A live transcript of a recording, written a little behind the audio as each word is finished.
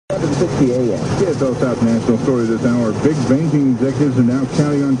7:60 a.m. KSL South National Story this hour. Big banking executives are now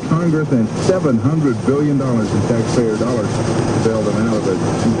counting on Congress and $700 billion in taxpayer dollars to bail them out of a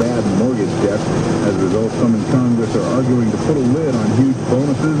bad mortgage debt. As a result, some in Congress are arguing to put a lid on huge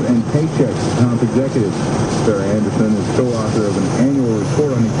bonuses and paychecks to top executives. Sarah Anderson is co-author of an annual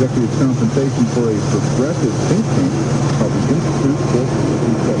report on executive compensation for a progressive think tank called the Institute for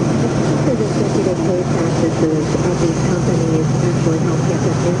Policy Studies. Because executive pay practices of these companies actually help get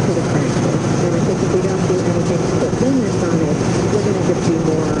them into the practice. And I think if we don't do anything to put limits on it, we're going to just see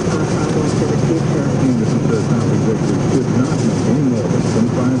more problems in the future. Anderson says top executives should not make any more than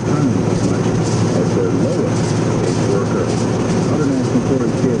 25 times as much as their lowest paid worker. Other national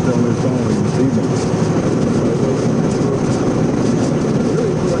stories KSL is following this evening.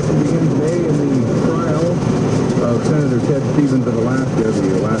 Jury selection begins today in the trial of Senator Ted Stevens of Alaska.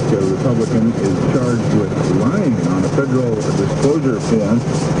 The Alaska Republican is charged with lying on a federal disclosure form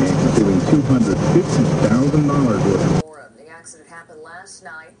and receiving $250,000 worth. The accident happened last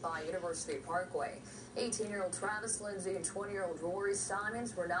night by University Parkway. 18-year-old Travis Lindsay and 20-year-old Rory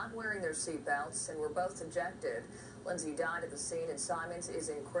Simons were not wearing their seatbelts and were both ejected. Lindsay died at the scene and Simons is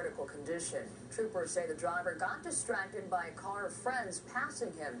in critical condition. Troopers say the driver got distracted by a car of friends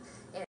passing him.